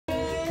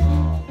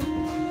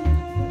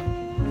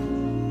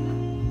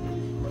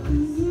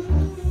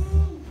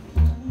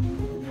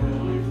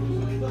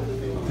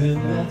Then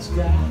that's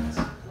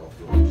got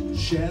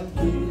shall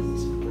get,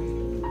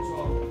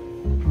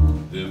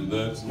 then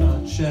that's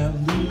not shall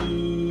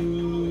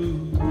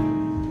lose.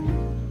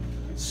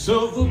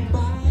 So the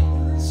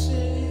Bible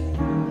said,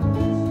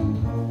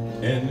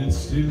 and it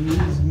still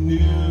is new.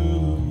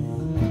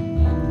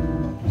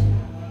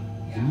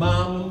 Your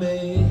mama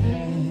may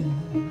have,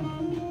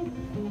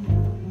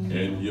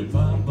 and your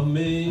papa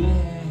may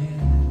have,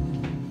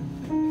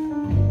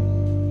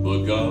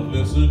 but God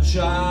bless a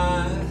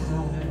child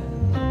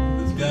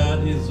that's got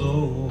his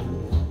own.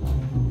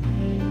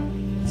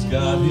 It's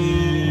got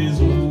his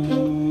own.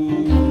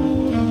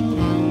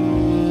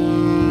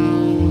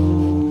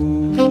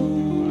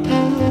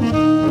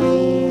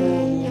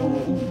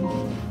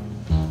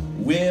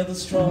 Where the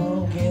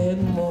strong get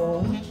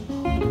more,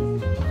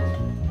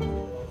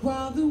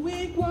 while the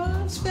weak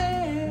ones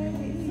fade.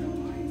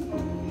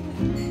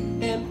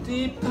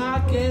 Empty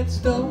pockets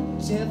don't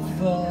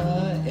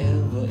ever,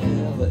 ever,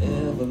 ever,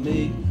 ever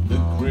make the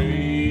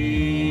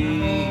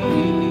grade.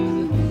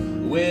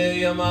 Where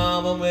your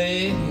mama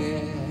may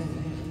have,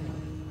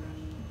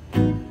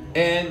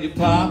 and your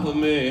papa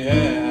may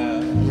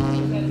have,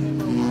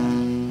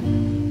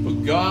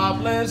 but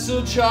God bless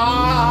a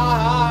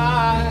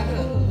child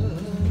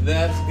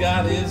that's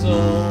got his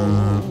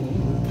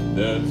own,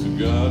 that's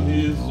got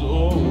his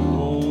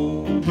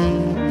own, got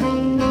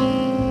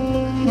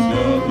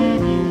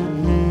his own.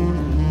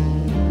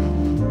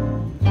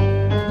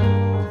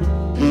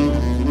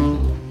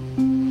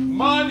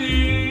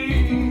 Money,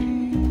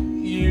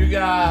 you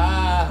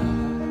got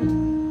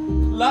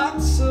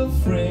lots of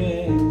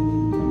friends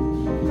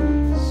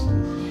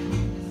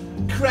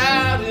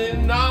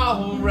crowding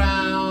all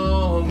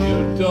around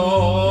your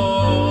door.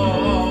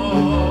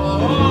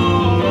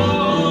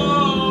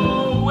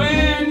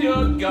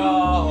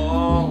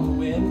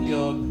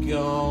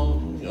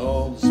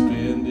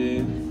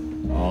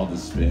 All the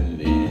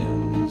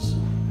spendings,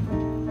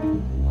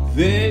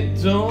 they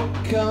don't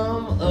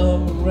come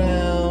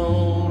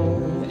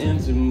around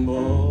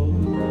anymore.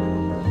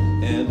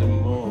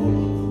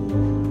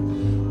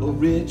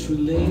 Rich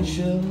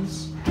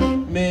relations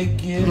may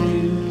give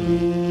you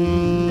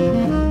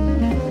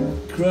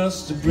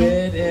crust of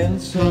bread and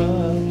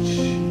such.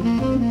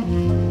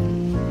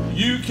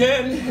 You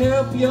can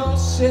help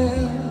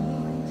yourself.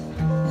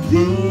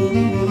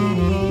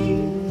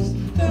 Please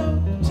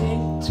don't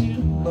take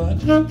too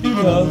much,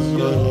 because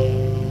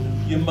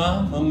your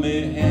mama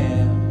may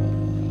have,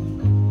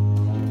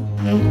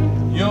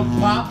 your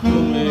papa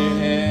may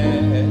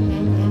have.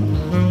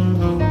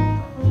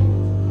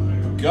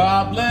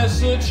 God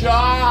bless a child,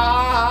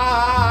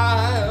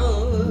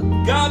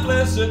 God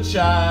bless a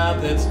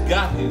child that's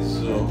got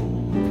his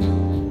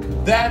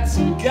own, that's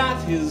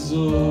got his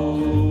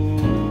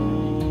own.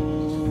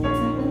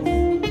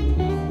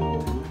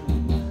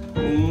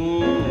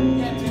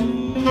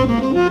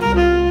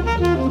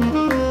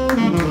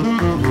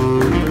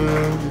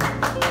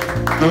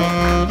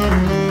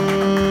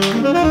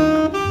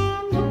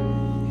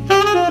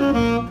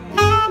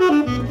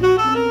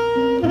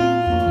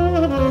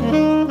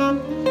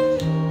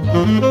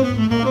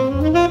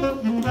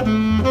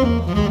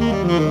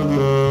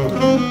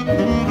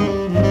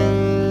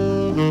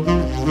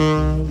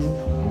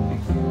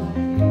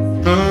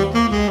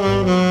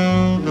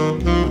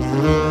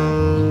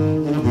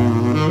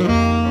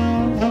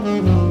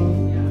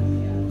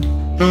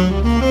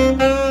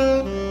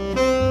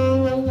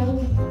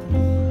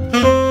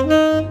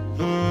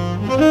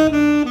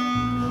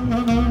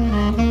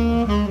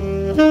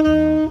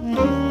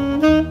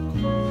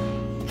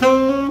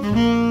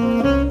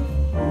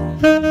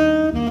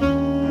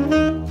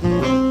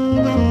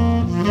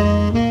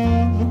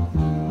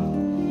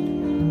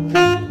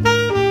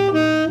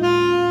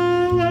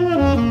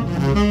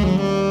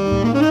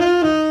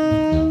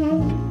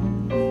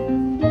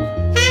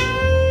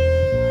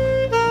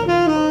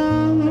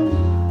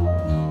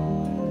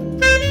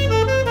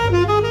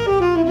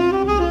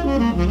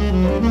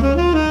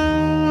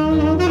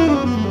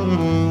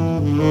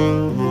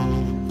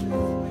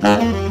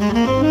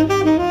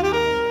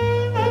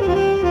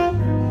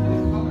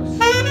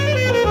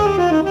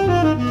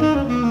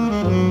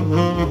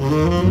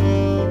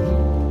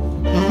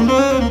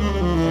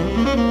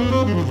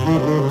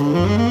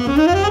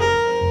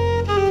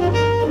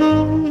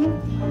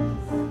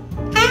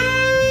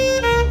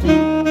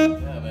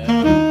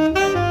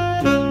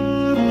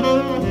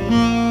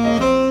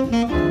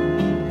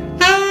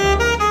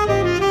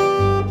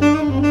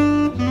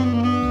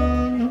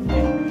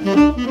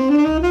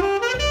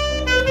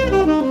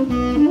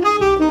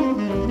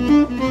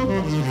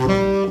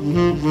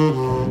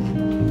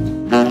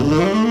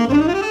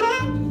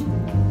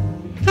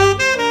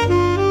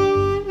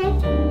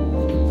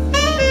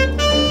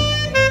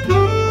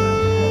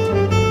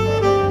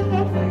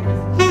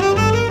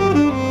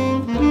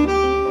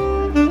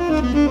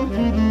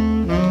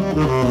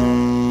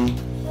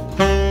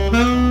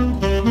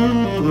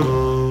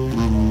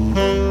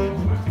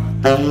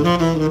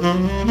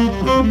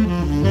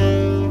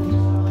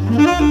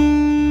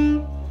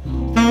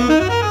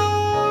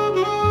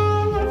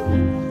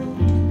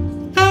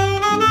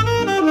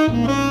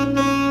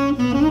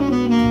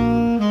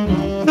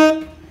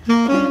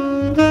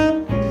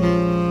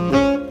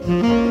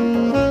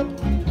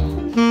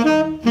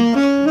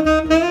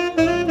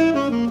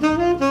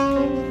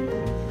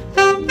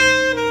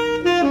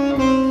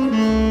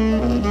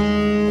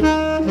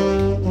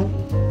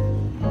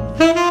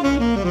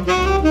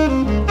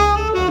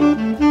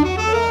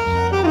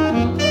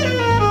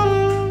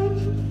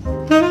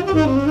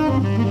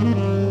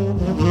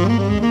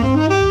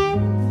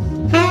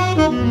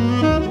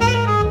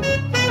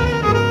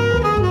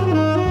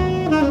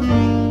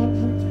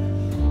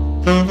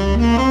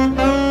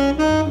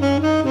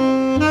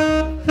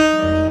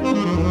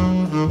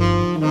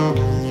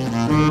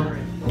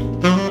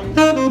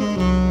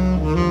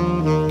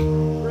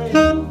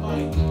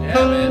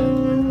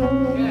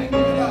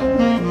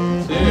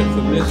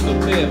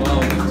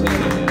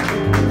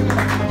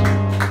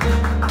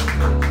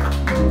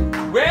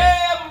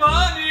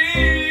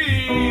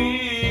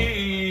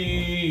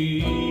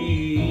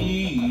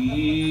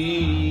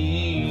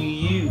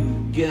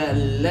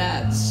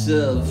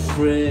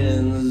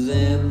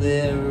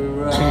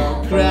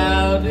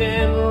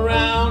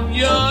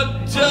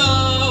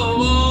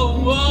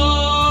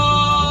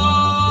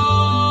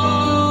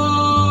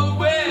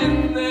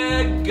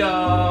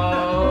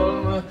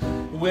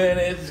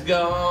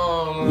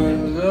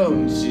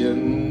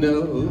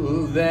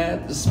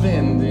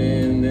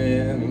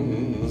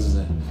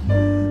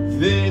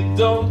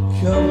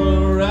 come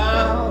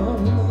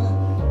around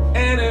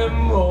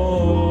anymore.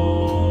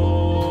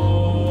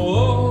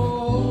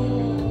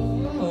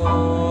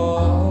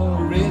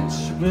 Rich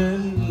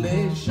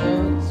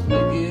relations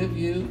may give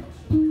you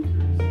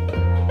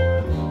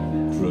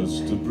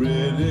crust of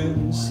bread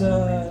and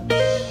such.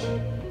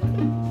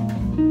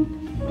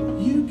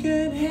 You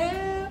can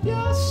have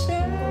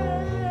yourself,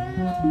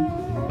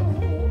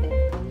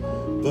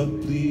 but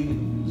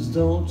please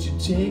don't you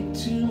take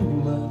too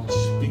much,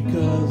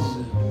 because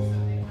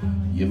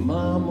your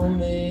mama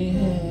may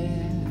have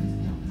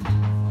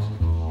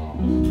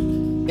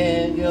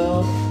and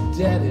your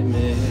daddy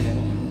may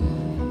have.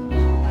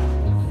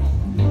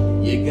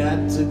 You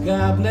got to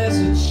God bless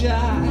a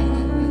child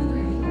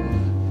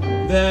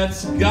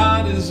that's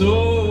got his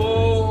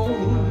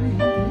own,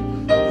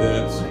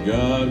 that's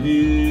got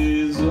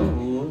his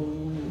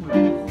own.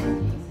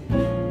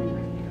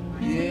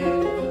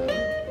 Yeah.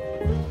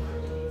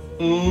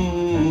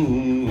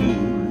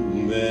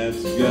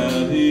 That's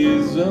got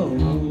his own.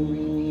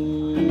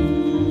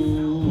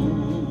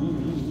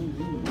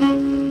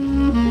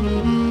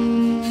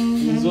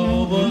 He's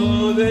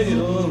over there,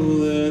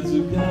 that's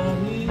got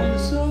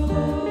his own.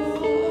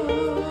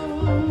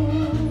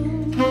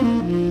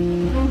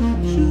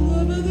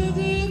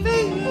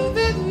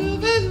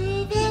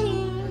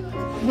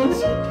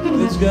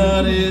 That's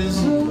got his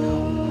own.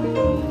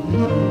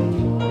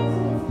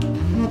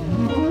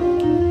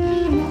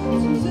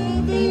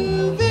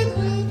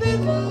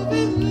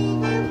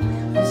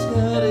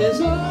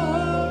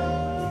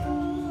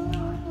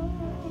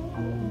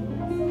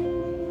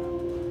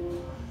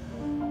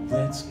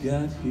 That's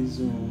got his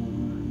own.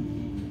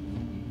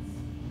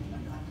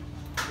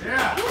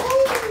 Yeah.